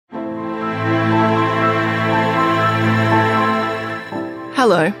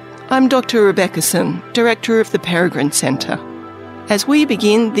Hello, I'm Dr. Rebecca Sun, Director of the Peregrine Centre. As we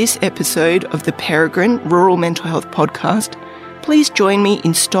begin this episode of the Peregrine Rural Mental Health Podcast, please join me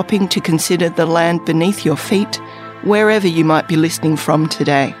in stopping to consider the land beneath your feet, wherever you might be listening from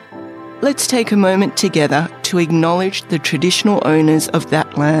today. Let's take a moment together to acknowledge the traditional owners of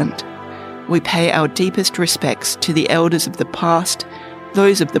that land. We pay our deepest respects to the elders of the past,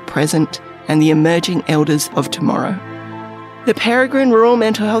 those of the present, and the emerging elders of tomorrow. The Peregrine Rural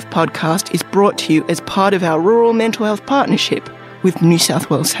Mental Health Podcast is brought to you as part of our Rural Mental Health Partnership with New South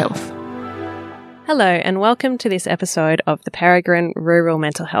Wales Health. Hello and welcome to this episode of the Peregrine Rural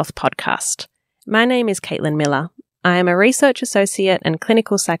Mental Health Podcast. My name is Caitlin Miller. I am a research associate and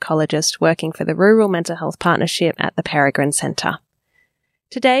clinical psychologist working for the Rural Mental Health Partnership at the Peregrine Centre.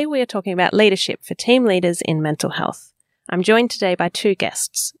 Today we are talking about leadership for team leaders in mental health. I'm joined today by two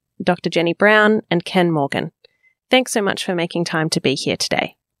guests, Dr. Jenny Brown and Ken Morgan. Thanks so much for making time to be here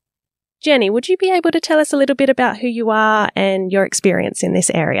today. Jenny, would you be able to tell us a little bit about who you are and your experience in this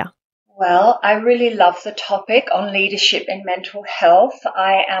area? Well, I really love the topic on leadership in mental health.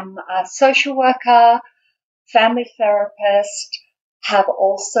 I am a social worker, family therapist, have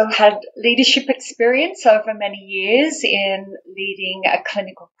also had leadership experience over many years in leading a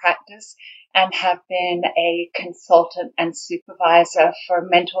clinical practice and have been a consultant and supervisor for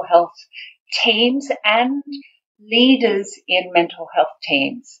mental health teams and leaders in mental health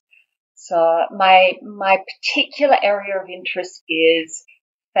teams. So my particular area of interest is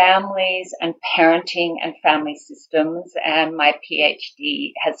families and parenting and family systems, and my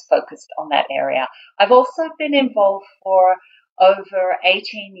PhD has focused on that area. I've also been involved for over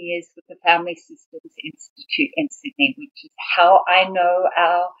 18 years with the Family Systems Institute in Sydney, which is how I know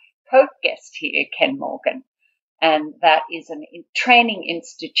our co-guest here, Ken Morgan. And that is a training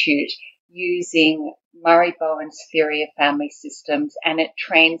institute using Murray Bowen's theory of family systems, and it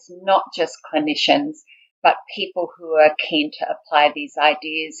trains not just clinicians, but people who are keen to apply these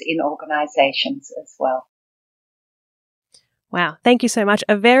ideas in organisations as well. Wow, thank you so much.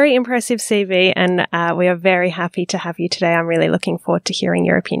 A very impressive CV, and we are very happy to have you today. I'm really looking forward to hearing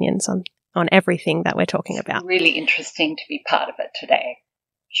your opinions on everything that we're talking about. It's really interesting to be part of it today.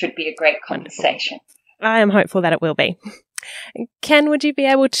 Should be a great conversation. Wonderful. I am hopeful that it will be. Ken, would you be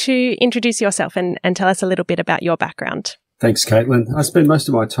able to introduce yourself and tell us a little bit about your background? Thanks, Caitlin. I spend most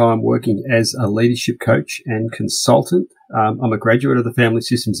of my time working as a leadership coach and consultant. I'm a graduate of the Family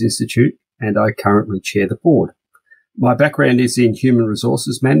Systems Institute, and I currently chair the board. My background is in human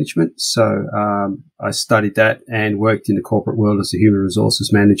resources management, so I studied that and worked in the corporate world as a human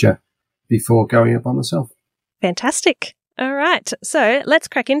resources manager before going out by myself. Fantastic. All right, so let's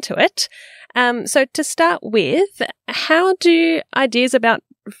crack into it. So to start with, how do ideas about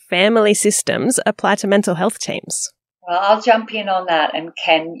family systems apply to mental health teams? Well, I'll jump in on that, and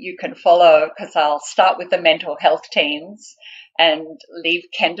Ken, you can follow, because I'll start with the mental health teams and leave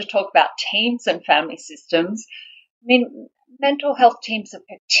Ken to talk about teams and family systems. I mean, mental health teams are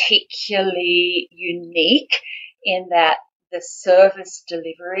particularly unique in that the service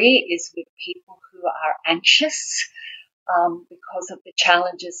delivery is with people who are anxious because of the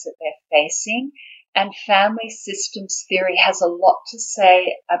challenges that they're facing. And family systems theory has a lot to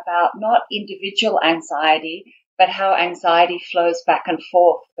say about not individual anxiety, but how anxiety flows back and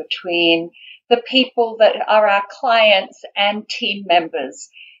forth between the people that are our clients and team members.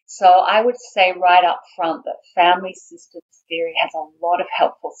 So I would say right up front that family systems theory has a lot of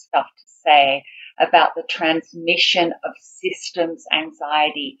helpful stuff to say about the transmission of systems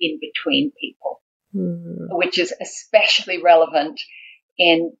anxiety in between people, which is especially relevant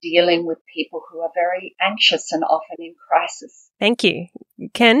in dealing with people who are very anxious and often in crisis. Thank you.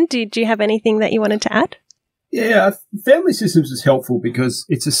 Ken, did you have anything that you wanted to add? Yeah, family systems is helpful because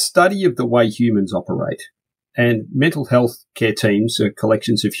it's a study of the way humans operate. And mental health care teams are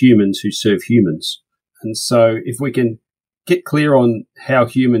collections of humans who serve humans. And so if we can get clear on how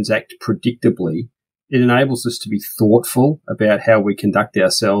humans act predictably, it enables us to be thoughtful about how we conduct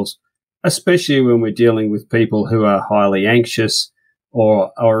ourselves, especially when we're dealing with people who are highly anxious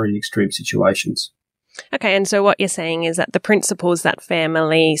or are in extreme situations. Okay, and so what you're saying is that the principles that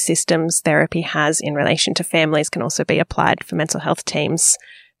family systems therapy has in relation to families can also be applied for mental health teams,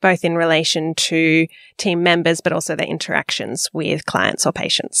 both in relation to team members, but also their interactions with clients or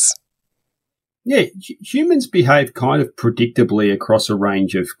patients. Yeah, humans behave kind of predictably across a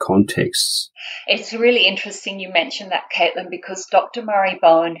range of contexts. It's really interesting you mentioned that, Caitlin, because Dr. Murray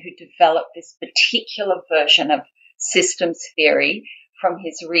Bowen, who developed this particular version of systems theory from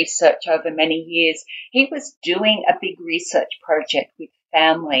his research over many years, he was doing a big research project with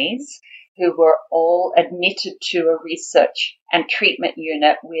families who were all admitted to a research and treatment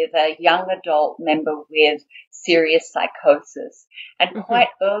unit with a young adult member with serious psychosis. And quite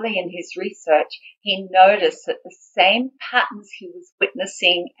early in his research, he noticed that the same patterns he was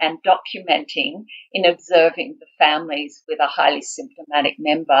witnessing and documenting in observing the families with a highly symptomatic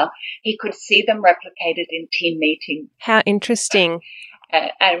member, he could see them replicated in team meetings. How interesting.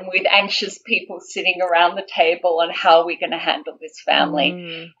 And with anxious people sitting around the table on how are we going to handle this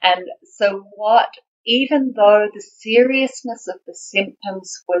family. And so even though the seriousness of the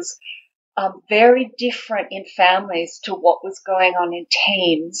symptoms was very different in families to what was going on in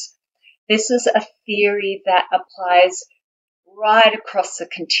teams, this is a theory that applies right across the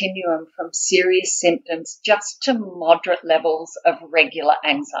continuum from serious symptoms just to moderate levels of regular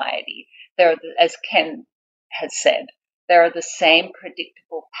anxiety. There are, as Ken has said, there are the same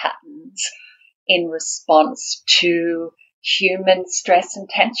predictable patterns in response to human stress and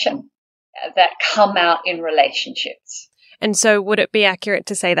tension that come out in relationships. And so would it be accurate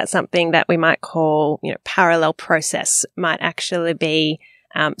to say that something that we might call, parallel process might actually be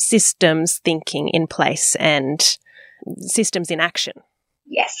systems thinking in place and systems in action?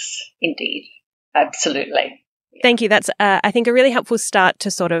 Yes, indeed. Absolutely. Yeah. Thank you. That's, I think, a really helpful start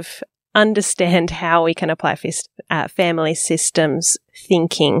to sort of understand how we can apply family systems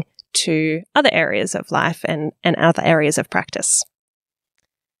thinking to other areas of life and other areas of practice.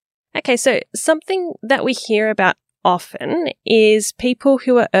 Okay, so something that we hear about often is people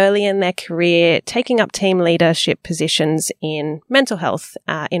who are early in their career taking up team leadership positions in mental health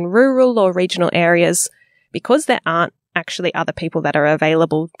in rural or regional areas because there aren't actually other people that are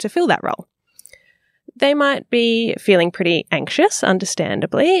available to fill that role. They might be feeling pretty anxious,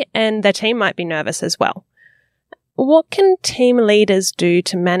 understandably, and their team might be nervous as well. What can team leaders do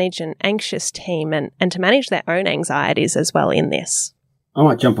to manage an anxious team and to manage their own anxieties as well in this? I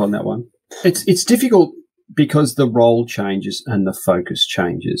might jump on that one. It's difficult because the role changes and the focus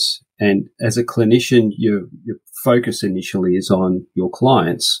changes. And as a clinician, your focus initially is on your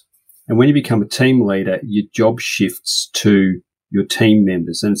clients. And when you become a team leader, your job shifts to your team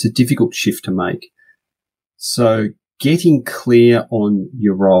members, and it's a difficult shift to make. So getting clear on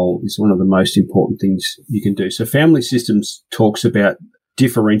your role is one of the most important things you can do. So family systems talks about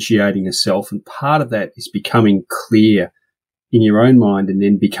differentiating a self, and part of that is becoming clear in your own mind and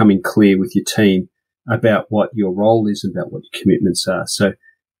then becoming clear with your team about what your role is, about what your commitments are. So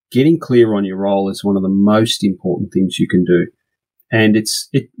getting clear on your role is one of the most important things you can do. And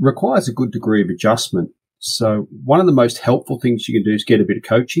it requires a good degree of adjustment. So one of the most helpful things you can do is get a bit of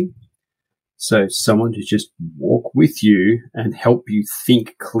coaching. So someone to just walk with you and help you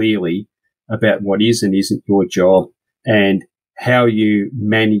think clearly about what is and isn't your job and how you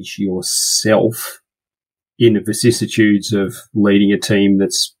manage yourself in the vicissitudes of leading a team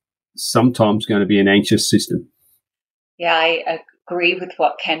that's sometimes going to be an anxious system. Yeah, I agree with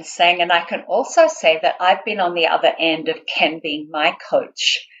what Ken's saying. And I can also say that I've been on the other end of Ken being my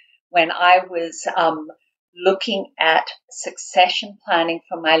coach when I was looking at succession planning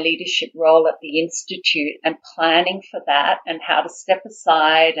for my leadership role at the Institute and planning for that and how to step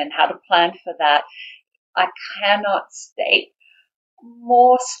aside and how to plan for that. I cannot state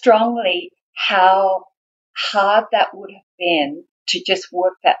more strongly how hard that would have been to just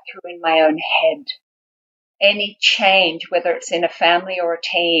work that through in my own head. Any change, whether it's in a family or a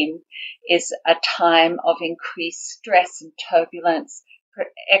team, is a time of increased stress and turbulence.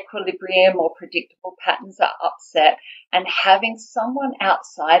 Equilibrium or predictable patterns are upset, and having someone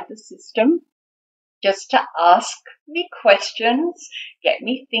outside the system just to ask me questions, get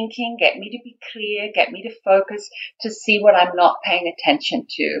me thinking, get me to be clear, get me to focus, to see what I'm not paying attention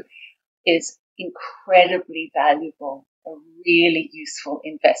to is incredibly valuable, a really useful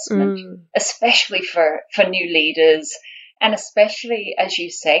investment, especially for new leaders, and especially, as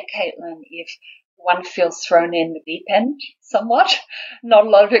you say, Caitlin, if one feels thrown in the deep end somewhat, not a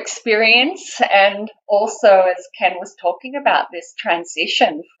lot of experience, and also, as Ken was talking about, this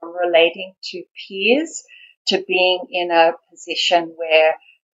transition from relating to peers to being in a position where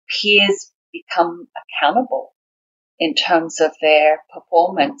peers become accountable in terms of their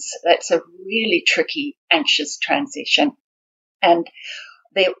performance. That's a really tricky, anxious transition. And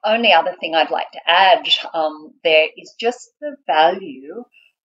the only other thing I'd like to add there is just the value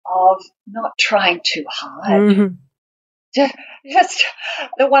of not trying too hard. Just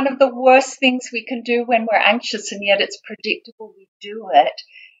one of the worst things we can do when we're anxious and yet it's predictable we do it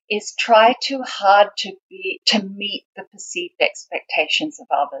is try too hard to meet the perceived expectations of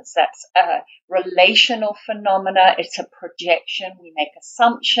others. That's a relational phenomena. It's a projection. We make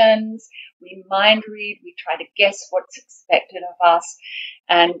assumptions. We mind read. We try to guess what's expected of us,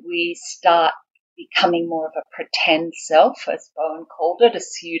 and we start becoming more of a pretend self, as Bowen called it, a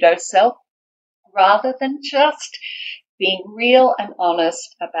pseudo self, rather than just being real and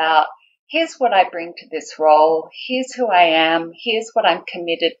honest about, here's what I bring to this role, here's who I am, here's what I'm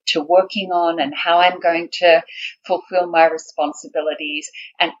committed to working on and how I'm going to fulfill my responsibilities,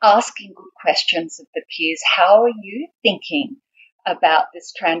 and asking good questions of the peers. How are you thinking about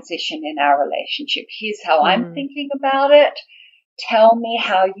this transition in our relationship? Here's how I'm thinking about it. Tell me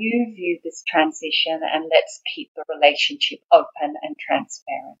how you view this transition, and let's keep the relationship open and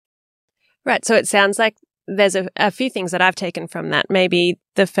transparent. Right. So it sounds like there's a few things that I've taken from that. Maybe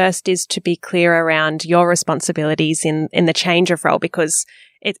the first is to be clear around your responsibilities in the change of role, because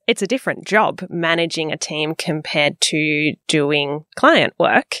it's a different job managing a team compared to doing client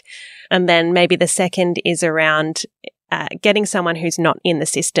work. And then maybe the second is around getting someone who's not in the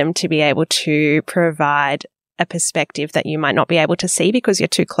system to be able to provide a perspective that you might not be able to see because you're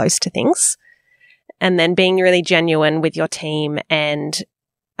too close to things. And then being really genuine with your team and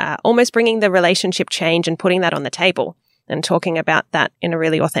almost bringing the relationship change and putting that on the table and talking about that in a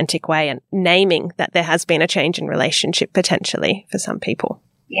really authentic way and naming that there has been a change in relationship potentially for some people.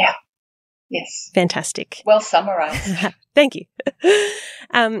 Yeah. Yes. Fantastic. Well summarized. Thank you.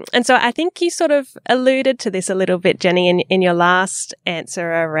 And so I think you sort of alluded to this a little bit, Jenny, in your last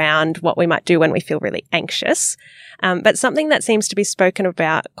answer around what we might do when we feel really anxious. But something that seems to be spoken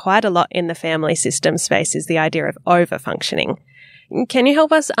about quite a lot in the family system space is the idea of overfunctioning. Can you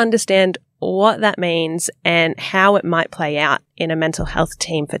help us understand what that means and how it might play out in a mental health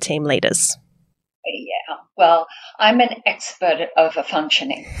team for team leaders? Yeah, well, I'm an expert at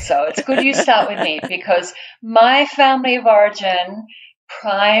overfunctioning, so it's good you start with me, because my family of origin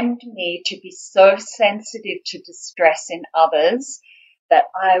primed me to be so sensitive to distress in others that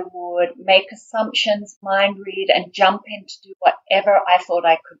I would make assumptions, mind read, and jump in to do whatever I thought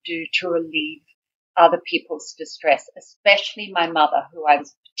I could do to relieve other people's distress, especially my mother, who I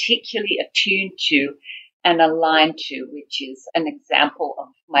was particularly attuned to and aligned to, which is an example of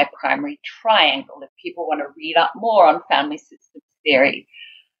my primary triangle, if people want to read up more on family systems theory.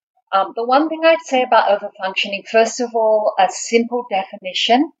 The one thing I'd say about overfunctioning, first of all, a simple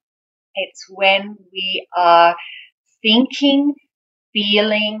definition. It's when we are thinking,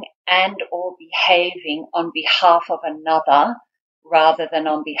 feeling, and or behaving on behalf of another rather than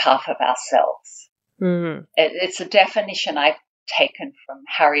on behalf of ourselves. Mm. It's a definition I've taken from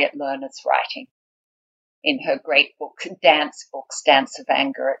Harriet Lerner's writing in her great books, Dance of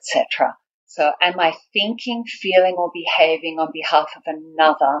Anger, etc. So am I thinking, feeling, or behaving on behalf of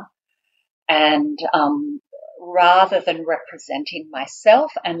another, and rather than representing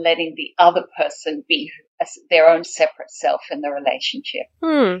myself and letting the other person be their own separate self in the relationship?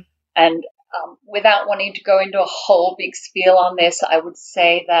 And without wanting to go into a whole big spiel on this, I would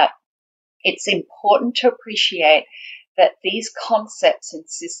say that it's important to appreciate that these concepts in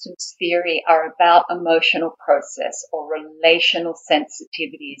systems theory are about emotional process or relational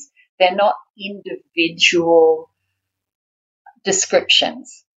sensitivities. They're not individual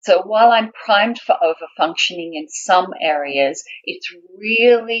descriptions. So while I'm primed for overfunctioning in some areas, it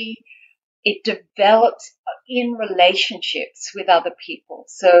develops in relationships with other people.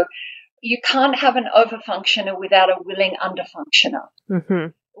 So you can't have an overfunctioner without a willing underfunctioner. Mm-hmm.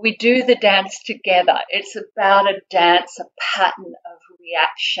 We do the dance together. It's about a dance, a pattern of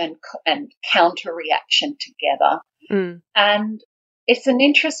reaction and counter-reaction together. Mm. And it's an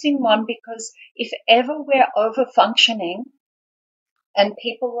interesting one, because if ever we're over-functioning, and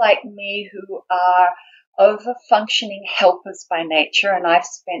people like me who are over-functioning helpers by nature, and I've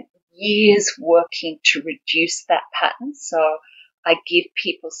spent years working to reduce that pattern, so I give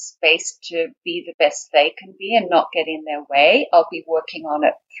people space to be the best they can be and not get in their way. I'll be working on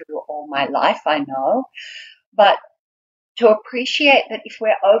it through all my life, I know. But to appreciate that if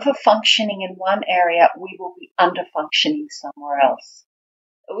we're over-functioning in one area, we will be under-functioning somewhere else.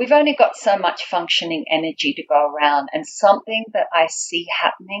 We've only got so much functioning energy to go around, and something that I see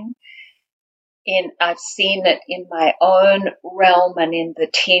happening I've seen it in my own realm and in the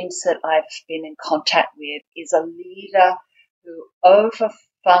teams that I've been in contact with, is a leader who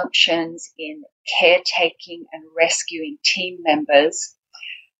over-functions in caretaking and rescuing team members,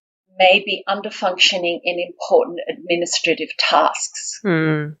 may be under-functioning in important administrative tasks.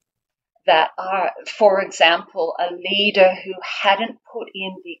 That are, for example, a leader who hadn't put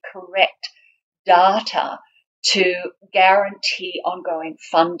in the correct data to guarantee ongoing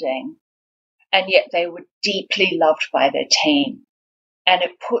funding, and yet they were deeply loved by their team. And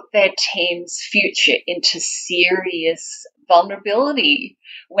it put their team's future into serious vulnerability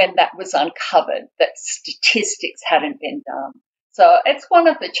when that was uncovered, that statistics hadn't been done. So it's one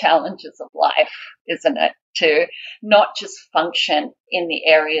of the challenges of life, isn't it? To not just function in the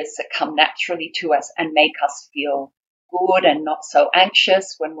areas that come naturally to us and make us feel good and not so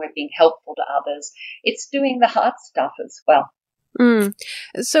anxious when we're being helpful to others. It's doing the hard stuff as well.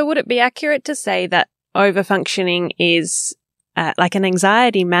 So would it be accurate to say that overfunctioning is like an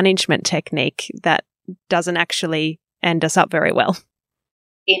anxiety management technique that doesn't actually end us up very well?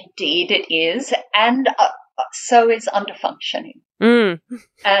 Indeed it is. And so is underfunctioning. And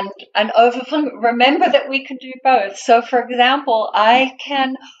remember that we can do both. So, for example, I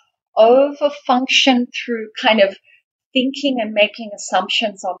can overfunction through kind of thinking and making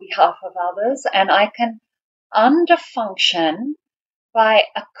assumptions on behalf of others, and I can underfunction by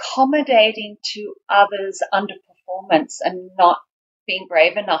accommodating to others' underperformance and not being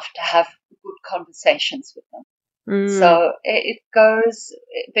brave enough to have good conversations with them. So it goes,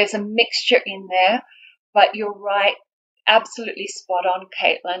 there's a mixture in there, but you're right, absolutely spot on,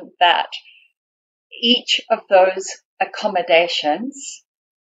 Caitlin, that each of those accommodations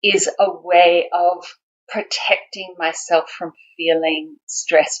is a way of protecting myself from feeling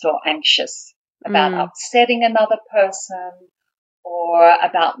stressed or anxious about upsetting another person, or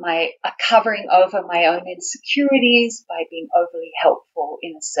about my covering over my own insecurities by being overly helpful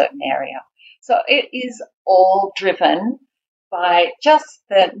in a certain area. So it is all driven by just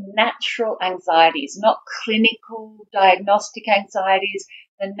the natural anxieties, not clinical diagnostic anxieties,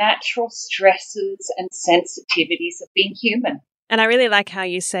 the natural stresses and sensitivities of being human. And I really like how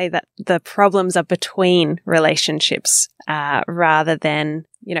you say that the problems are between relationships rather than,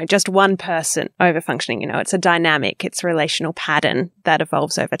 just one person overfunctioning. It's a dynamic, it's a relational pattern that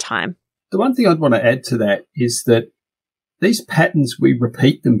evolves over time. The one thing I'd want to add to that is that these patterns, we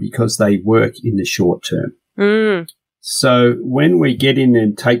repeat them because they work in the short term. So when we get in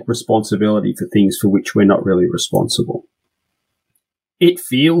and take responsibility for things for which we're not really responsible, it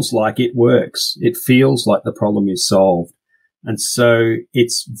feels like it works. It feels like the problem is solved. And so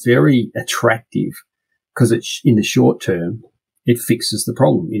it's very attractive because it's in the short term, it fixes the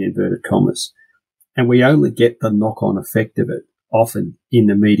problem in inverted commas. And we only get the knock-on effect of it often in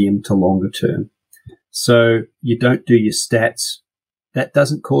the medium to longer term. So you don't do your stats. That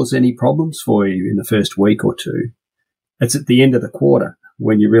doesn't cause any problems for you in the first week or two. It's at the end of the quarter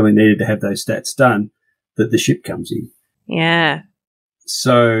when you really needed to have those stats done that the ship comes in. Yeah.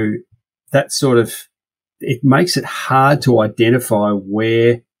 So that sort of, it makes it hard to identify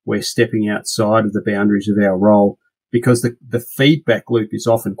where we're stepping outside of the boundaries of our role because the feedback loop is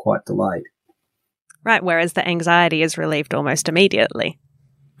often quite delayed. Right, whereas the anxiety is relieved almost immediately.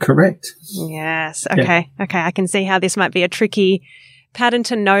 Correct. Yes. Okay. Yeah. Okay. I can see how this might be a tricky pattern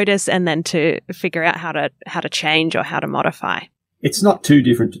to notice and then to figure out how to change or how to modify. It's not too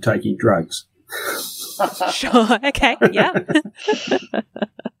different to taking drugs. Sure. Okay. Yeah.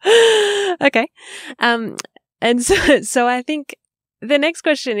 Okay. And so I think the next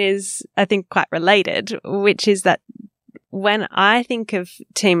question is, I think, quite related, which is that when I think of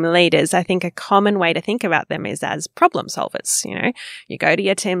team leaders, I think a common way to think about them is as problem solvers. You go to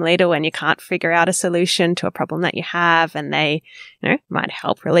your team leader when you can't figure out a solution to a problem that you have, and they, might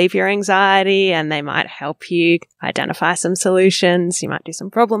help relieve your anxiety, and they might help you identify some solutions. You might do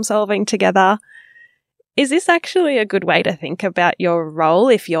some problem solving together. Is this actually a good way to think about your role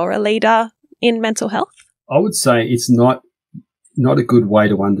if you're a leader in mental health? I would say it's not a good way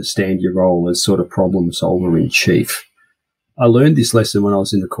to understand your role as sort of problem solver in chief. I learned this lesson when I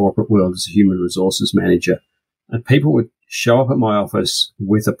was in the corporate world as a human resources manager, and people would show up at my office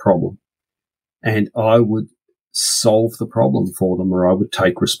with a problem, and I would solve the problem for them, or I would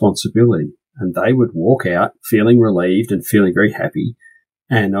take responsibility, and they would walk out feeling relieved and feeling very happy,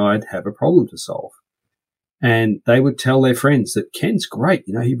 and I'd have a problem to solve. And they would tell their friends that Ken's great,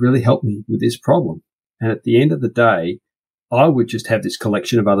 he really helped me with this problem. And at the end of the day, I would just have this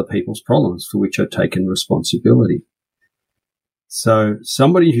collection of other people's problems for which I'd taken responsibility. So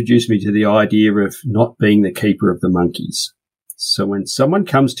somebody introduced me to the idea of not being the keeper of the monkeys. So when someone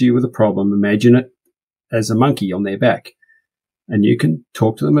comes to you with a problem, imagine it as a monkey on their back. And you can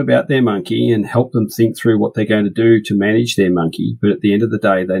talk to them about their monkey and help them think through what they're going to do to manage their monkey. But at the end of the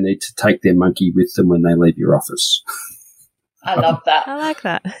day, they need to take their monkey with them when they leave your office. I love that. I like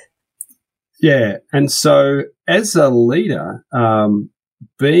that. Yeah. And so as a leader,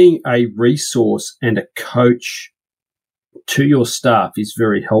 being a resource and a coach to your staff is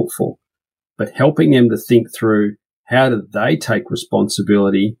very helpful. but helping them to think through how do they take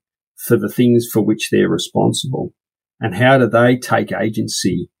responsibility for the things for which they're responsible, and how do they take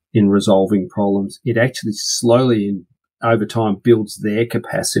agency in resolving problems. It actually slowly and over time builds their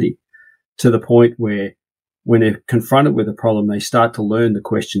capacity to the point where when they're confronted with a problem, they start to learn the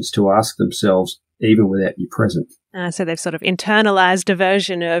questions to ask themselves even without you present. So they've sort of internalized a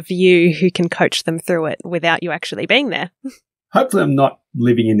version of you who can coach them through it without you actually being there. Hopefully I'm not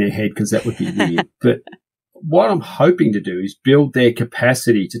living in their head, because that would be weird. But what I'm hoping to do is build their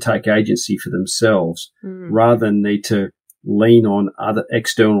capacity to take agency for themselves rather than need to lean on other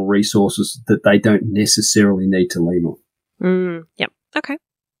external resources that they don't necessarily need to lean on. Yep. Okay.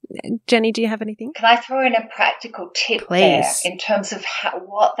 Jenny, do you have anything? Can I throw in a practical tip there in terms of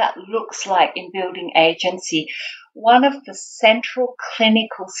what that looks like in building agency? One of the central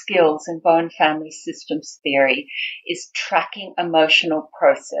clinical skills in bone family systems theory is tracking emotional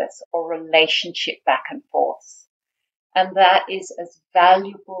process or relationship back and forth. And that is as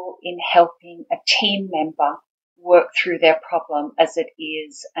valuable in helping a team member work through their problem as it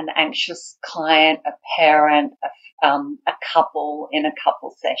is an anxious client, a parent, a couple in a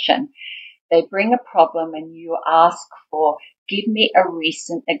couple session. They bring a problem and you ask for, give me a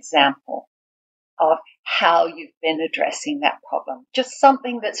recent example of how you've been addressing that problem. Just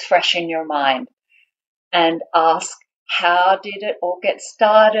something that's fresh in your mind, and ask, how did it all get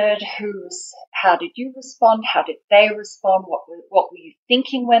started? How did you respond? How did they respond? What were you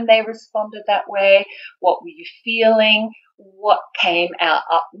thinking when they responded that way? What were you feeling? What came out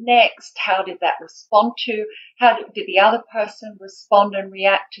up next? How did that respond to? How did the other person respond and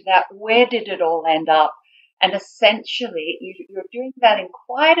react to that? Where did it all end up? And essentially, you're doing that in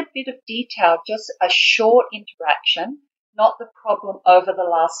quite a bit of detail, just a short interaction, not the problem over the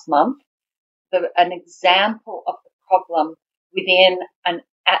last month, an example of the problem within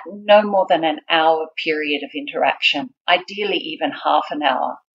no more than an hour period of interaction, ideally even half an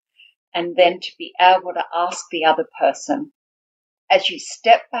hour. And then to be able to ask the other person, as you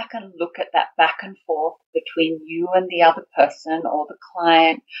step back and look at that back and forth between you and the other person or the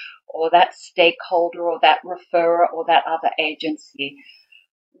client or that stakeholder or that referrer or that other agency,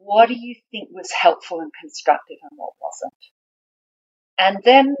 what do you think was helpful and constructive and what wasn't? And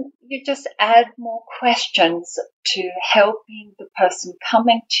then you just add more questions to helping the person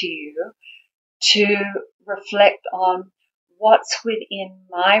coming to you to reflect on what's within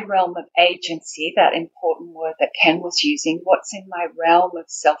my realm of agency, that important word that Ken was using, what's in my realm of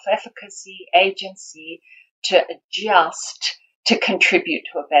self-efficacy, agency, to adjust to contribute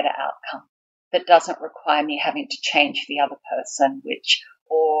to a better outcome that doesn't require me having to change the other person,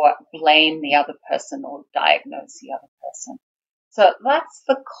 or blame the other person or diagnose the other person. So that's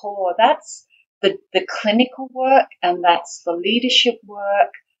the core. That's the clinical work, and that's the leadership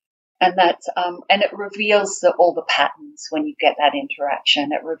work, and that's and it reveals all the patterns when you get that interaction.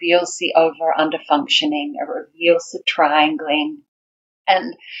 It reveals the over/under functioning. It reveals the triangling,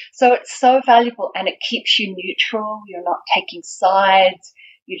 and so it's so valuable. And it keeps you neutral. You're not taking sides.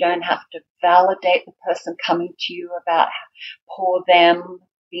 You don't have to validate the person coming to you about poor them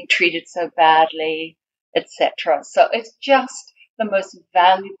being treated so badly, etc. So it's just the most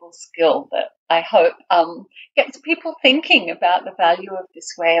valuable skill that I hope gets people thinking about the value of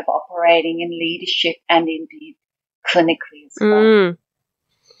this way of operating in leadership and indeed clinically as well.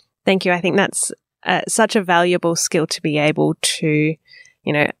 Thank you. I think that's such a valuable skill to be able to,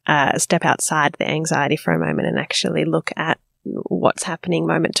 step outside the anxiety for a moment and actually look at what's happening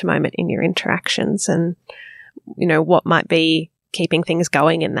moment to moment in your interactions and, what might be keeping things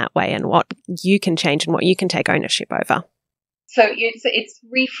going in that way and what you can change and what you can take ownership over. So it's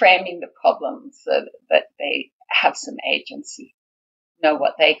reframing the problems so that they have some agency, know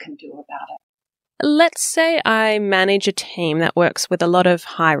what they can do about it. Let's say I manage a team that works with a lot of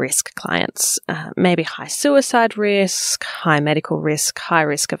high-risk clients, maybe high suicide risk, high medical risk, high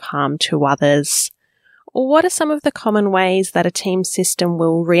risk of harm to others. What are some of the common ways that a team system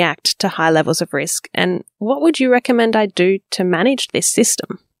will react to high levels of risk, and what would you recommend I do to manage this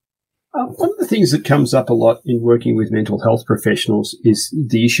system? One of the things that comes up a lot in working with mental health professionals is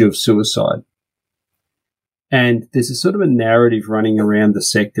the issue of suicide. And there's a sort of a narrative running around the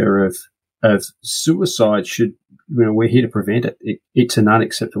sector of suicide we're here to prevent it. It's an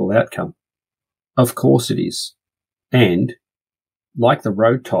unacceptable outcome. Of course it is. And like the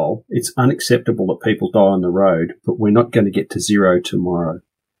road toll, it's unacceptable that people die on the road, but we're not going to get to zero tomorrow.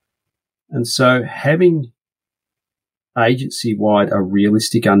 And so having agency-wide a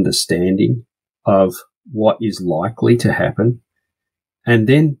realistic understanding of what is likely to happen, and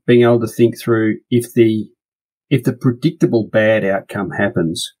then being able to think through if the predictable bad outcome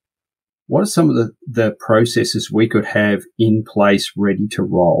happens, what are some of the processes we could have in place ready to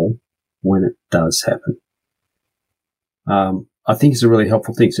roll when it does happen? I think it's a really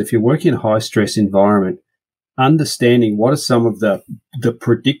helpful thing. So if you're working in a high-stress environment, understanding what are some of the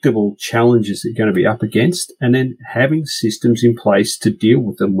predictable challenges that you're going to be up against, and then having systems in place to deal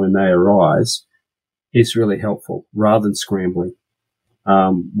with them when they arise is really helpful, rather than scrambling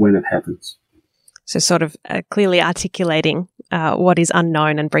when it happens. So sort of clearly articulating what is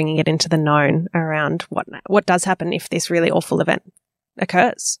unknown and bringing it into the known around what does happen if this really awful event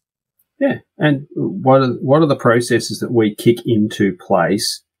occurs. Yeah, and what are the processes that we kick into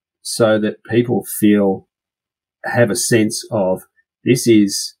place so that people have a sense of this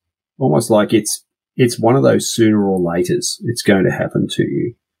is almost like it's one of those sooner or laters. It's going to happen to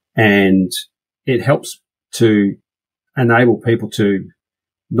you, and it helps to enable people to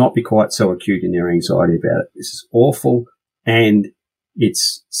not be quite so acute in their anxiety about it. This is awful, and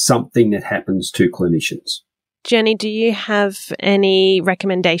it's something that happens to clinicians. Jenny, do you have any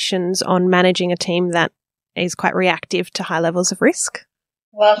recommendations on managing a team that is quite reactive to high levels of risk?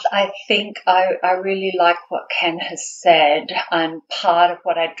 Well, I think I really like what Ken has said, and part of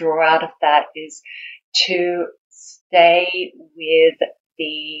what I draw out of that is to stay with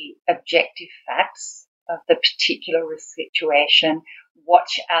the objective facts of the particular risk situation,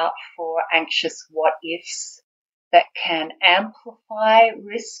 watch out for anxious what-ifs that can amplify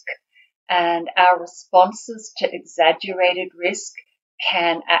risk, and our responses to exaggerated risk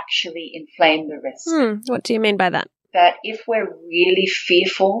can actually inflame the risk. What do you mean by that? That if we're really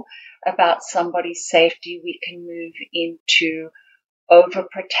fearful about somebody's safety, we can move into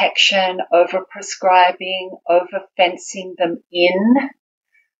overprotection, overprescribing, over-fencing them in,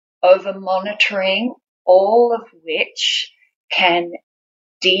 over-monitoring, all of which can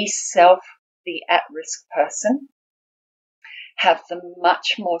de-self the at-risk person, have them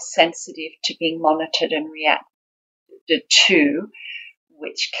much more sensitive to being monitored and reacted to,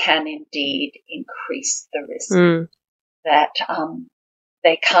 which can indeed increase the risk that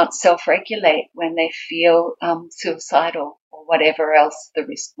they can't self-regulate when they feel suicidal or whatever else the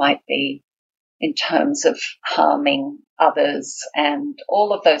risk might be in terms of harming others and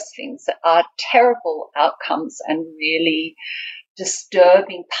all of those things that are terrible outcomes and really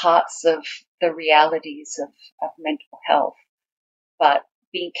disturbing parts of the realities of mental health. But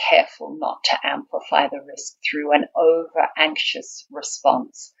being careful not to amplify the risk through an over-anxious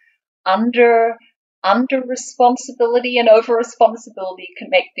response. Under-responsibility and over-responsibility can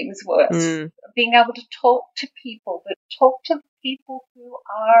make things worse. Being able to talk to people, but talk to the people who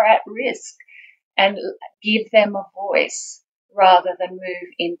are at risk and give them a voice rather than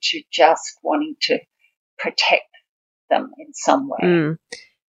move into just wanting to protect them in some way.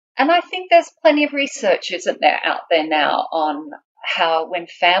 And I think there's plenty of research, isn't there, out there now on how when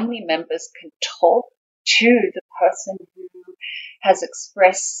family members can talk to the person who has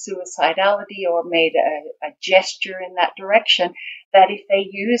expressed suicidality or made a gesture in that direction, that if they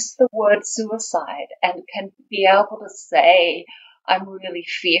use the word suicide and can be able to say, I'm really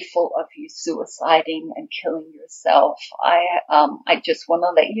fearful of you suiciding and killing yourself, I just want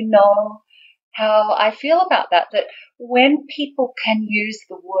to let you know how I feel about that when people can use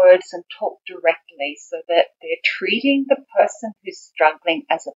the words and talk directly so that they're treating the person who's struggling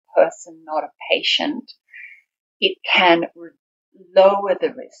as a person, not a patient, it can lower the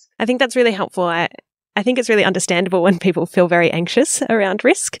risk. I think that's really helpful. I think it's really understandable when people feel very anxious around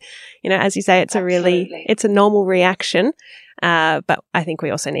risk. You know, as you say, it's it's a normal reaction. But I think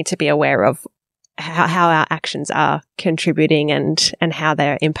we also need to be aware of how our actions are contributing and how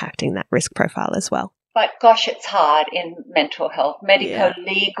they're impacting that risk profile as well. But gosh, it's hard in mental health,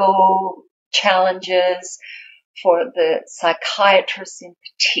 medico-legal challenges for the psychiatrists in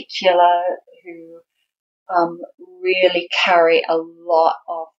particular who really carry a lot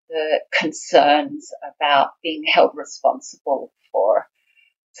of the concerns about being held responsible for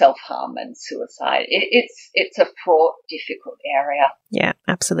self-harm and suicide. It's a fraught, difficult area. Yeah,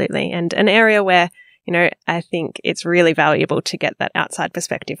 absolutely. And an area where, you know, I think it's really valuable to get that outside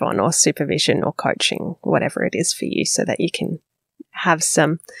perspective on, or supervision or coaching, whatever it is for you, so that you can have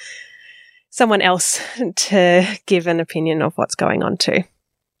someone else to give an opinion of what's going on too.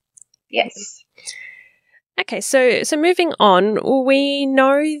 Yes. Okay, so moving on, we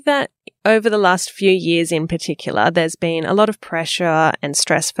know that over the last few years in particular, there's been a lot of pressure and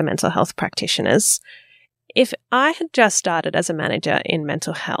stress for mental health practitioners. If I had just started as a manager in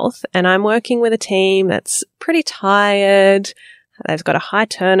mental health and I'm working with a team that's pretty tired, they've got a high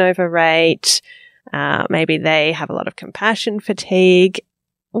turnover rate, maybe they have a lot of compassion fatigue,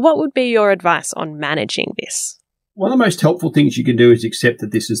 what would be your advice on managing this? one of the most helpful things you can do is accept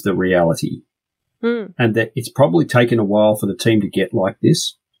that this is the reality and that it's probably taken a while for the team to get like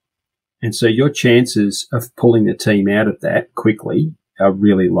this. And so your chances of pulling the team out of that quickly are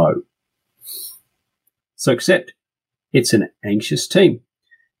really low. So accept it's an anxious team.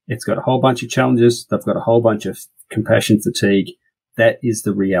 It's got a whole bunch of challenges. They've got a whole bunch of compassion fatigue. That is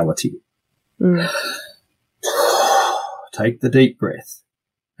the reality. Take the deep breath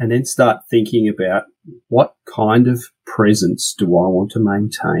and then start thinking about what kind of presence do I want to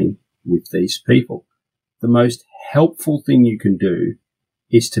maintain with these people. The most helpful thing you can do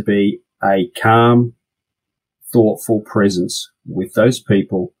is to be a calm, thoughtful presence with those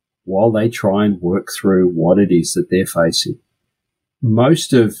people while they try and work through what it is that they're facing.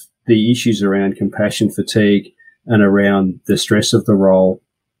 Most of the issues around compassion fatigue and around the stress of the role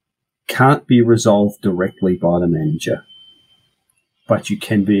can't be resolved directly by the manager, but you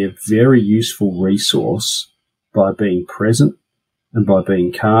can be a very useful resource by being present and by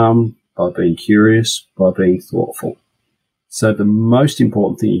being calm, by being curious, by being thoughtful. So the most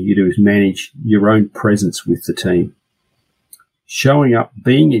important thing you do is manage your own presence with the team. Showing up,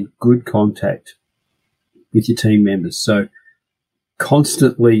 being in good contact with your team members. So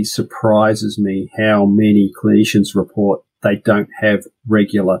constantly surprises me how many clinicians report they don't have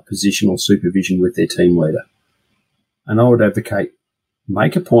regular positional supervision with their team leader. And I would advocate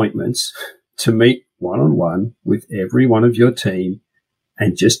make appointments to meet one-on-one with every one of your team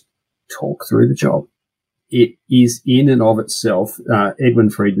and just talk through the job. It is in and of itself, Edwin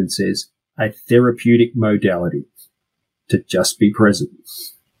Friedman says, a therapeutic modality to just be present.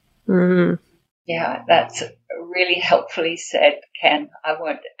 Yeah, that's really helpfully said, Ken. I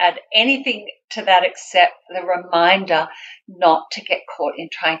won't add anything to that except the reminder not to get caught in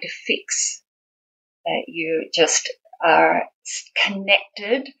trying to fix. That you just are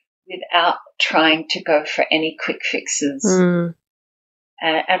connected without trying to go for any quick fixes.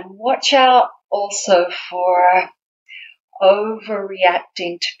 And watch out also for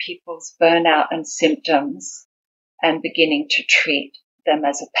overreacting to people's burnout and symptoms and beginning to treat them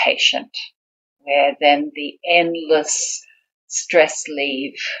as a patient, where then the endless stress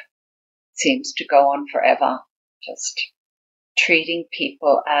leave seems to go on forever, just treating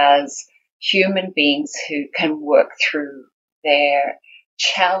people as human beings who can work through their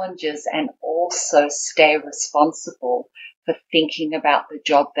challenges and also stay responsible for thinking about the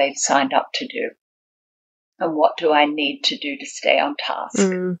job they've signed up to do. And what do I need to do to stay on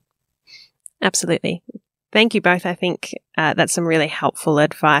task? Absolutely. Thank you both. I think that's some really helpful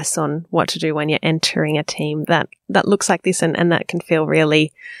advice on what to do when you're entering a team that looks like this and that can feel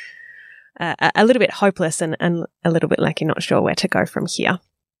really a little bit hopeless and a little bit like you're not sure where to go from here.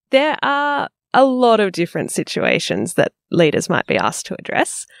 There are a lot of different situations that leaders might be asked to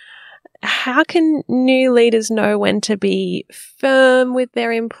address. How can new leaders know when to be firm with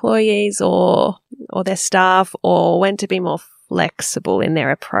their employees or their staff, or when to be more flexible in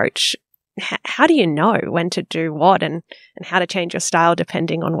their approach? How do you know when to do what and how to change your style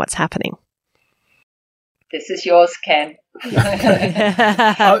depending on what's happening? This is yours, Ken.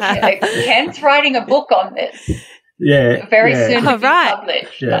 Ken's writing a book on this. Yeah. Very soon to be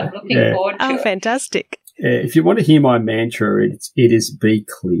published. Yeah, I'm looking forward to it. Fantastic. If you want to hear my mantra, it is be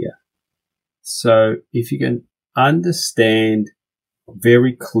clear. So if you can understand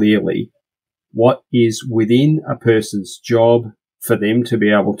very clearly what is within a person's job for them to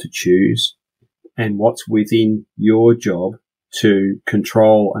be able to choose and what's within your job to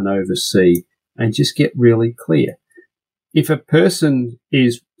control and oversee, and just get really clear. If a person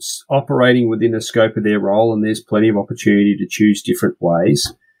is operating within the scope of their role and there's plenty of opportunity to choose different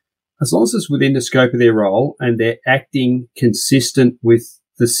ways, as long as it's within the scope of their role and they're acting consistent with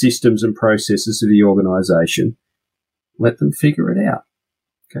the systems and processes of the organisation, let them figure it out.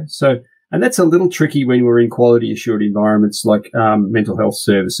 Okay, so, and that's a little tricky when we're in quality assured environments like mental health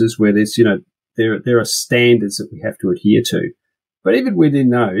services, where there's, there are standards that we have to adhere to. But even within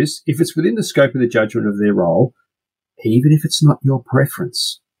those, if it's within the scope of the judgment of their role, even if it's not your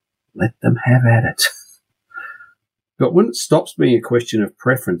preference, let them have at it. But when it stops being a question of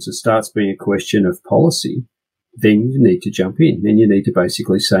preference, it starts being a question of policy, then you need to jump in. Then you need to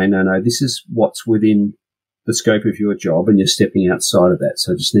basically say, no, this is what's within the scope of your job and you're stepping outside of that.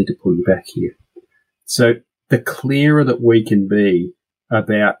 So I just need to pull you back here. So the clearer that we can be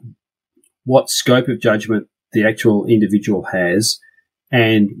about what scope of judgment the actual individual has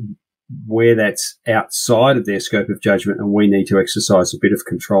and where that's outside of their scope of judgment and we need to exercise a bit of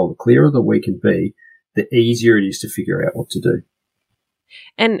control, the clearer that we can be, the easier it is to figure out what to do.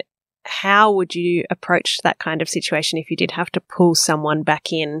 And how would you approach that kind of situation if you did have to pull someone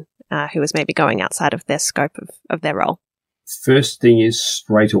back in who is maybe going outside of their scope of their role? First thing is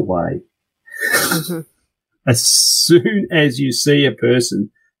straight away. Mm-hmm. As soon as you see a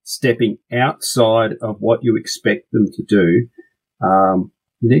person stepping outside of what you expect them to do,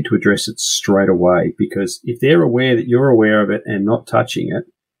 you need to address it straight away, because if they're aware that you're aware of it and not touching it,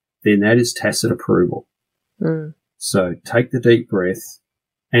 then that is tacit approval. Mm. So take the deep breath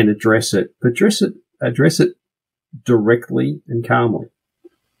and address it, but address it directly and calmly.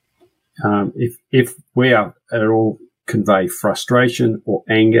 If we are at all convey frustration or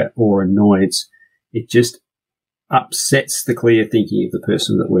anger or annoyance, it just upsets the clear thinking of the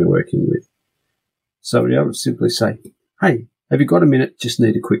person that we're working with. So I would simply say, hey, have you got a minute? Just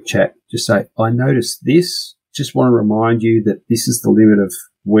need a quick chat. Just say, I noticed this. Just want to remind you that this is the limit of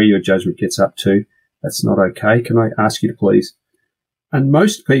where your judgment gets up to. That's not okay. Can I ask you to please? And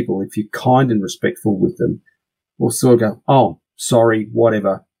most people, if you're kind and respectful with them, will sort of go, oh, sorry,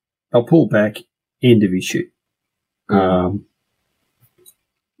 whatever. They'll pull back, end of issue.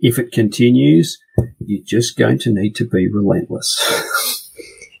 If it continues, you're just going to need to be relentless.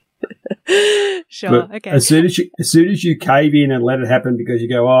 Sure. But okay. As soon as you cave in and let it happen because you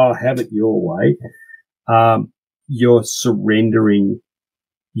go, oh, have it your way, you're surrendering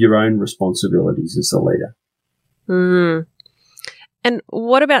your own responsibilities as a leader. Mm. And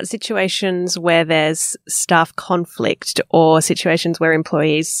what about situations where there's staff conflict or situations where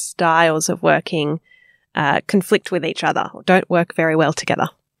employees' styles of working conflict with each other or don't work very well together?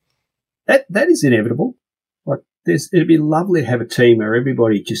 That is inevitable. Like it'd be lovely to have a team where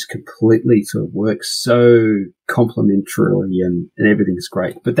everybody just completely sort of works so complementarily and everything's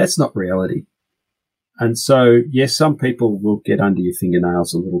great, but that's not reality. And so, yes, some people will get under your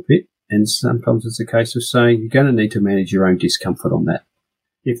fingernails a little bit, and sometimes it's a case of saying you're going to need to manage your own discomfort on that.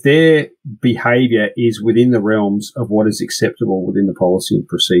 If their behaviour is within the realms of what is acceptable within the policy and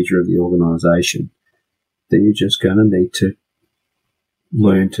procedure of the organisation, then you're just going to need to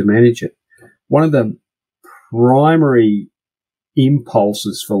learn to manage it. One of the primary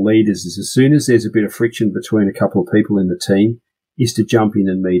impulses for leaders is as soon as there's a bit of friction between a couple of people in the team is to jump in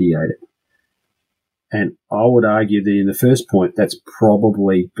and mediate it. And I would argue that in the first point, that's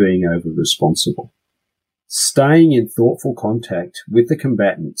probably being over-responsible. Staying in thoughtful contact with the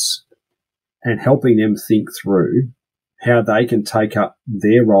combatants and helping them think through how they can take up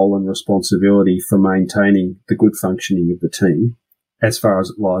their role and responsibility for maintaining the good functioning of the team as far as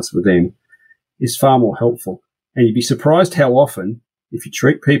it lies with them is far more helpful. And you'd be surprised how often, if you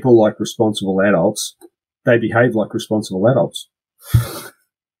treat people like responsible adults, they behave like responsible adults.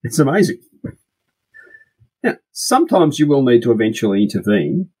 It's amazing. Now, sometimes you will need to eventually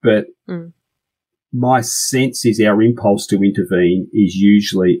intervene, but my sense is our impulse to intervene is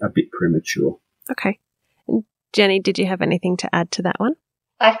usually a bit premature. Okay. And Jenny, did you have anything to add to that one?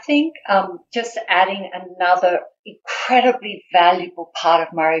 I think just adding another incredibly valuable part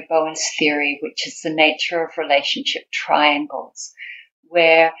of Murray Bowen's theory, which is the nature of relationship triangles,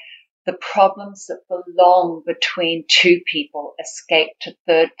 where the problems that belong between two people escape to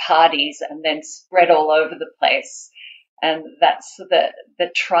third parties and then spread all over the place. And that's the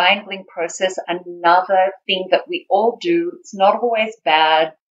triangling process. Another thing that we all do, it's not always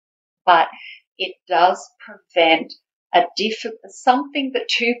bad, but it does prevent something that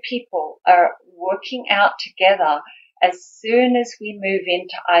two people are working out together. As soon as we move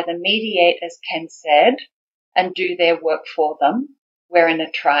into either mediate, as Ken said, and do their work for them, we're in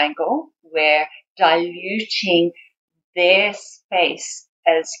a triangle. We're diluting their space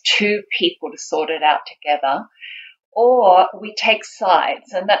as two people to sort it out together. Or we take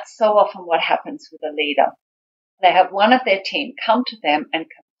sides, and that's so often what happens with a leader. They have one of their team come to them and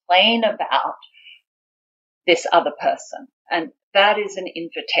complain about this other person, and that is an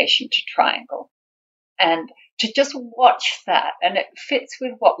invitation to triangle. And to just watch that, and it fits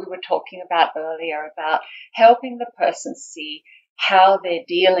with what we were talking about earlier about helping the person see how they're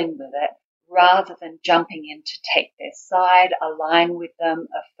dealing with it rather than jumping in to take their side, align with them,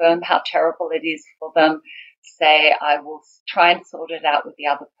 affirm how terrible it is for them, say, I will try and sort it out with the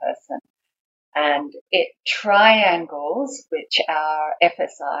other person. And it triangles, which our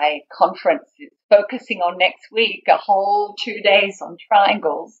FSI conference is focusing on next week, a whole 2 days on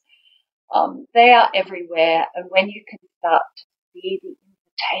triangles. They are everywhere. And when you can start to see the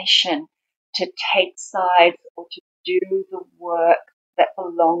invitation to take sides or to do the work that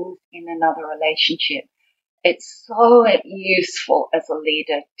belongs in another relationship, it's so useful as a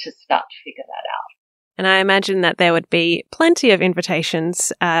leader to start to figure that out. And I imagine that there would be plenty of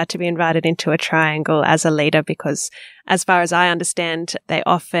invitations to be invited into a triangle as a leader because, as far as I understand, they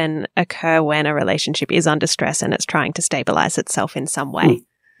often occur when a relationship is under stress and it's trying to stabilize itself in some way.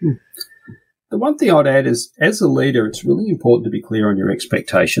 The one thing I'd add is, as a leader, it's really important to be clear on your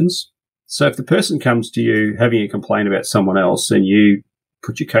expectations. So if the person comes to you having a complaint about someone else and you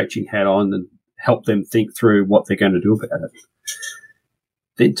put your coaching hat on and help them think through what they're going to do about it,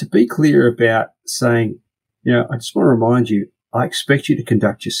 then to be clear about saying, I just want to remind you, I expect you to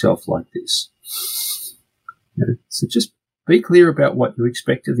conduct yourself like this. So just be clear about what you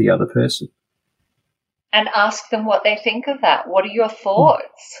expect of the other person. And ask them what they think of that. What are your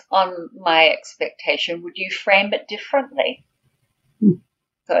thoughts on my expectation? Would you frame it differently?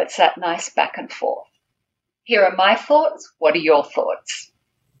 So it's that nice back and forth. Here are my thoughts. What are your thoughts?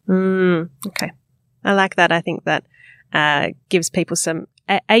 Okay. I like that. I think that gives people some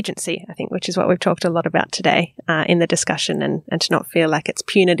agency, I think, which is what we've talked a lot about today in the discussion, and to not feel like it's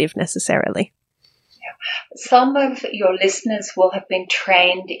punitive necessarily. Some of your listeners will have been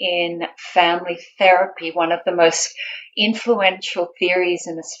trained in family therapy, one of the most influential theories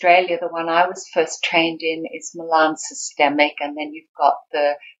in Australia. The one I was first trained in is Milan Systemic, and then you've got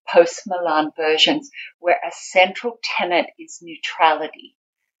the post-Milan versions, where a central tenet is neutrality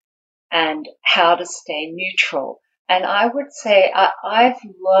and how to stay neutral. And I would say I've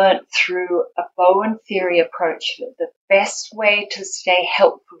learned through a Bowen theory approach that the best way to stay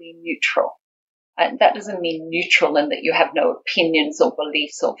helpfully neutral, and that doesn't mean neutral in that you have no opinions or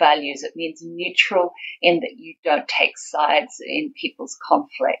beliefs or values. It means neutral in that you don't take sides in people's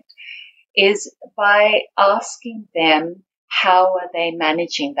conflict, is by asking them, how are they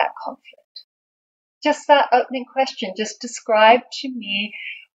managing that conflict? Just that opening question, just describe to me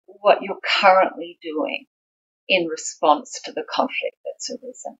what you're currently doing in response to the conflict that's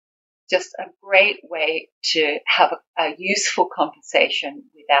arisen. Just a great way to have a useful conversation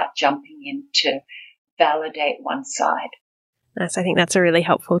without jumping in to validate one side. Nice. I think that's a really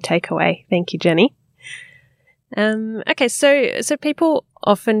helpful takeaway. Thank you, Jenny. Okay, so people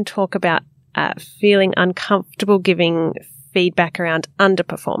often talk about feeling uncomfortable giving feedback around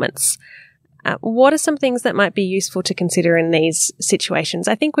underperformance. What are some things that might be useful to consider in these situations?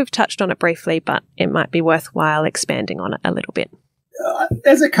 I think we've touched on it briefly, but it might be worthwhile expanding on it a little bit.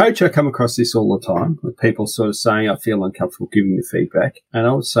 As a coach, I come across this all the time, with people sort of saying, I feel uncomfortable giving the feedback. And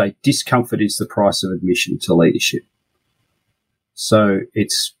I would say discomfort is the price of admission to leadership. So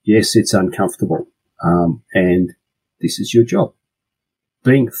it's uncomfortable. And this is your job.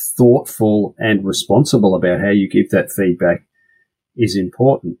 Being thoughtful and responsible about how you give that feedback is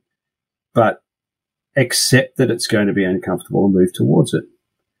important. But accept that it's going to be uncomfortable and move towards it.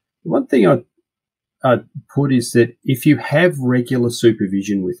 One thing I'd put is that if you have regular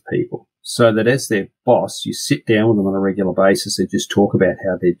supervision with people, so that as their boss, you sit down with them on a regular basis and just talk about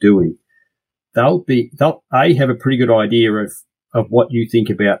how they're doing, they'll have a pretty good idea of what you think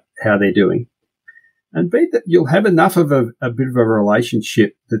about how they're doing. And B, that you'll have enough of a bit of a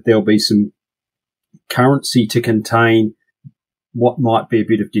relationship that there'll be some currency to contain what might be a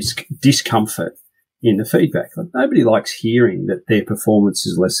bit of discomfort in the feedback. Like, nobody likes hearing that their performance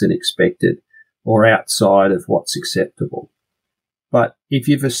is less than expected or outside of what's acceptable. But if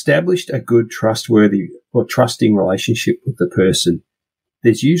you've established a good, trustworthy or trusting relationship with the person,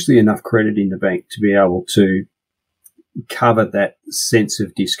 there's usually enough credit in the bank to be able to cover that sense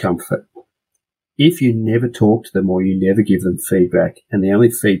of discomfort. If you never talk to them or you never give them feedback, and the only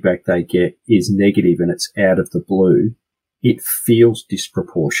feedback they get is negative and it's out of the blue, it feels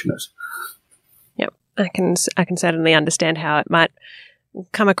disproportionate. Yep, I can certainly understand how it might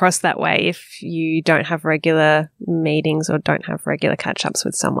come across that way if you don't have regular meetings or don't have regular catch-ups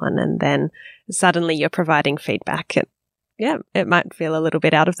with someone, and then suddenly you're providing feedback. It might feel a little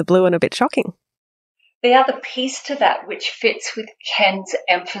bit out of the blue and a bit shocking. The other piece to that, which fits with Ken's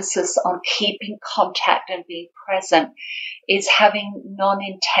emphasis on keeping contact and being present, is having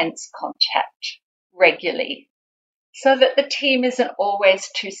non-intense contact regularly, so that the team isn't always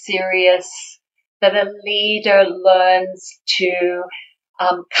too serious, that a leader learns to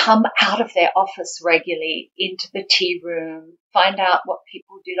come out of their office regularly into the tea room, find out what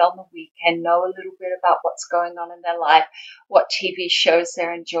people did on the weekend, know a little bit about what's going on in their life, what TV shows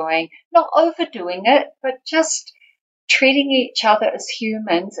they're enjoying, not overdoing it, but just treating each other as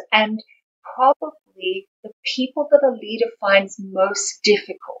humans. And probably the people that a leader finds most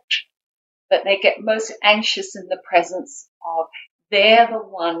difficult, that they get most anxious in the presence of, they're the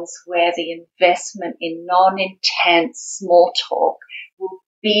ones where the investment in non-intense small talk will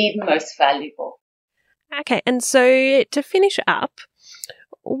be the most valuable. Okay, and so to finish up,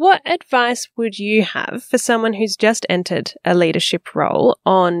 what advice would you have for someone who's just entered a leadership role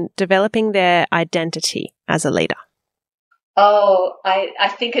on developing their identity as a leader? Oh, I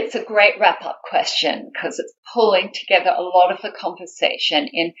think it's a great wrap-up question because it's pulling together a lot of the conversation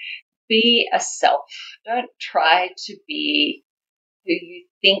in be a self. Don't try to be who you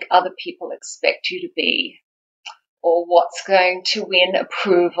think other people expect you to be or what's going to win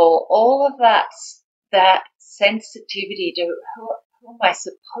approval. All of that sensitivity to who am I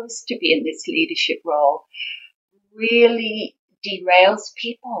supposed to be in this leadership role really derails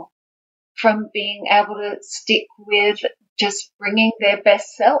people from being able to stick with just bringing their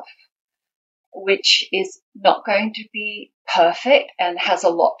best self, which is not going to be perfect and has a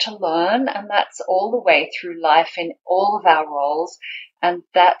lot to learn. And that's all the way through life in all of our roles. And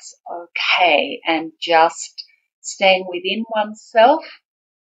that's okay. And just staying within oneself.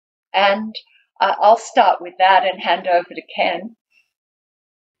 And I'll start with that and hand over to Ken.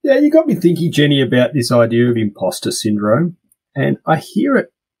 Yeah, you got me thinking, Jenny, about this idea of imposter syndrome. And I hear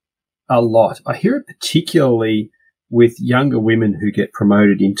it a lot. I hear it particularly with younger women who get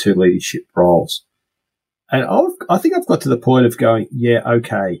promoted into leadership roles. And I think I've got to the point of going, yeah,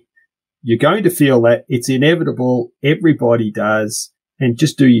 okay, you're going to feel that. It's inevitable. Everybody does. And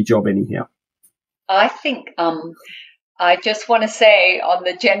just do your job anyhow. I think I just want to say on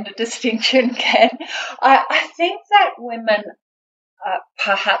the gender distinction, Ken, I think that women are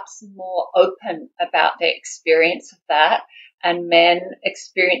perhaps more open about their experience of that, and men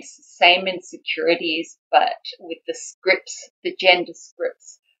experience the same insecurities, but with the gender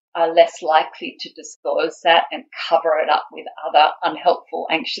scripts are less likely to disclose that and cover it up with other unhelpful,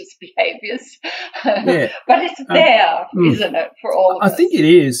 anxious behaviours. Yeah. But it's there, isn't it, for all of us? I think it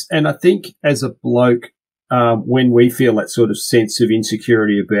is. And I think as a bloke, when we feel that sort of sense of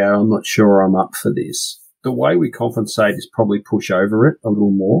insecurity about, I'm not sure I'm up for this, the way we compensate is probably push over it a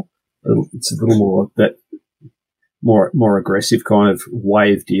little more. It's a little more that more aggressive kind of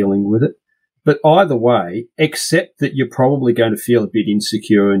way of dealing with it. But either way, accept that you're probably going to feel a bit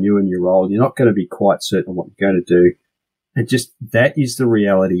insecure in you and your role. You're not going to be quite certain what you're going to do. And just that is the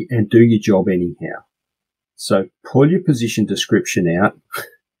reality, and do your job anyhow. So pull your position description out,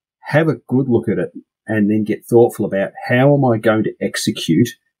 have a good look at it, and then get thoughtful about how am I going to execute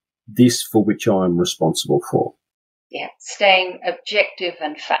this for which I'm responsible for. Yeah, staying objective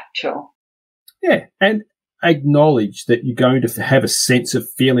and factual. Yeah, and acknowledge that you're going to have a sense of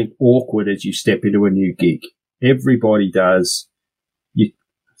feeling awkward as you step into a new gig. Everybody does. You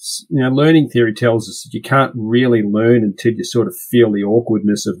know, learning theory tells us that you can't really learn until you sort of feel the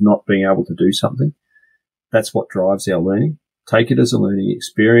awkwardness of not being able to do something. That's what drives our learning. Take it as a learning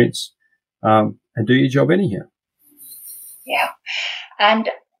experience, and do your job anyhow. Yeah. And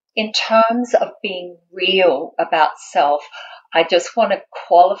in terms of being real about self, I just want to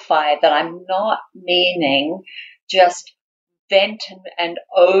qualify that I'm not meaning just vent and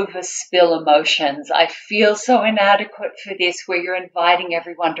overspill emotions. I feel so inadequate for this, where you're inviting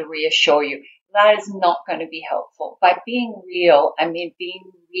everyone to reassure you. That is not going to be helpful. By being real, I mean being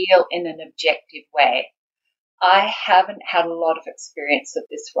real in an objective way. I haven't had a lot of experience of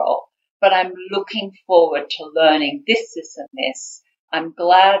this role, but I'm looking forward to learning this, and this. I'm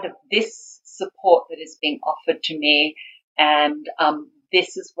glad of this support that is being offered to me, and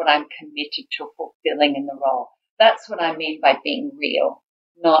this is what I'm committed to fulfilling in the role. That's what I mean by being real,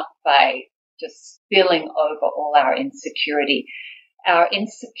 not by just spilling over all our insecurity. Our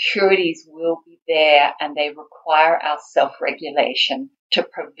insecurities will be there, and they require our self-regulation to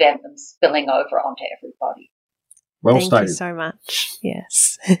prevent them spilling over onto everybody. Well Thank stated. you so much.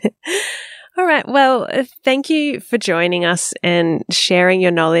 Yes. All right. Well, thank you for joining us and sharing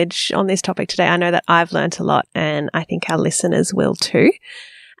your knowledge on this topic today. I know that I've learnt a lot, and I think our listeners will too.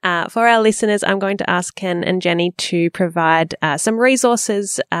 For our listeners, I'm going to ask Ken and Jenny to provide some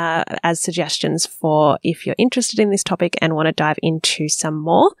resources as suggestions for if you're interested in this topic and want to dive into some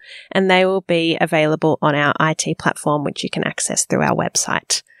more. And they will be available on our IT platform, which you can access through our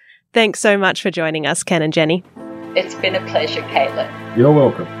website. Thanks so much for joining us, Ken and Jenny. It's been a pleasure, Caitlin. You're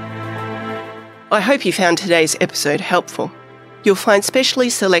welcome. I hope you found today's episode helpful. You'll find specially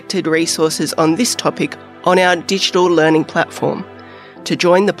selected resources on this topic on our digital learning platform. To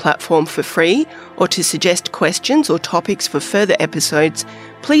join the platform for free or to suggest questions or topics for further episodes,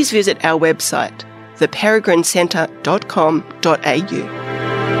 please visit our website, theperegrinecentre.com.au.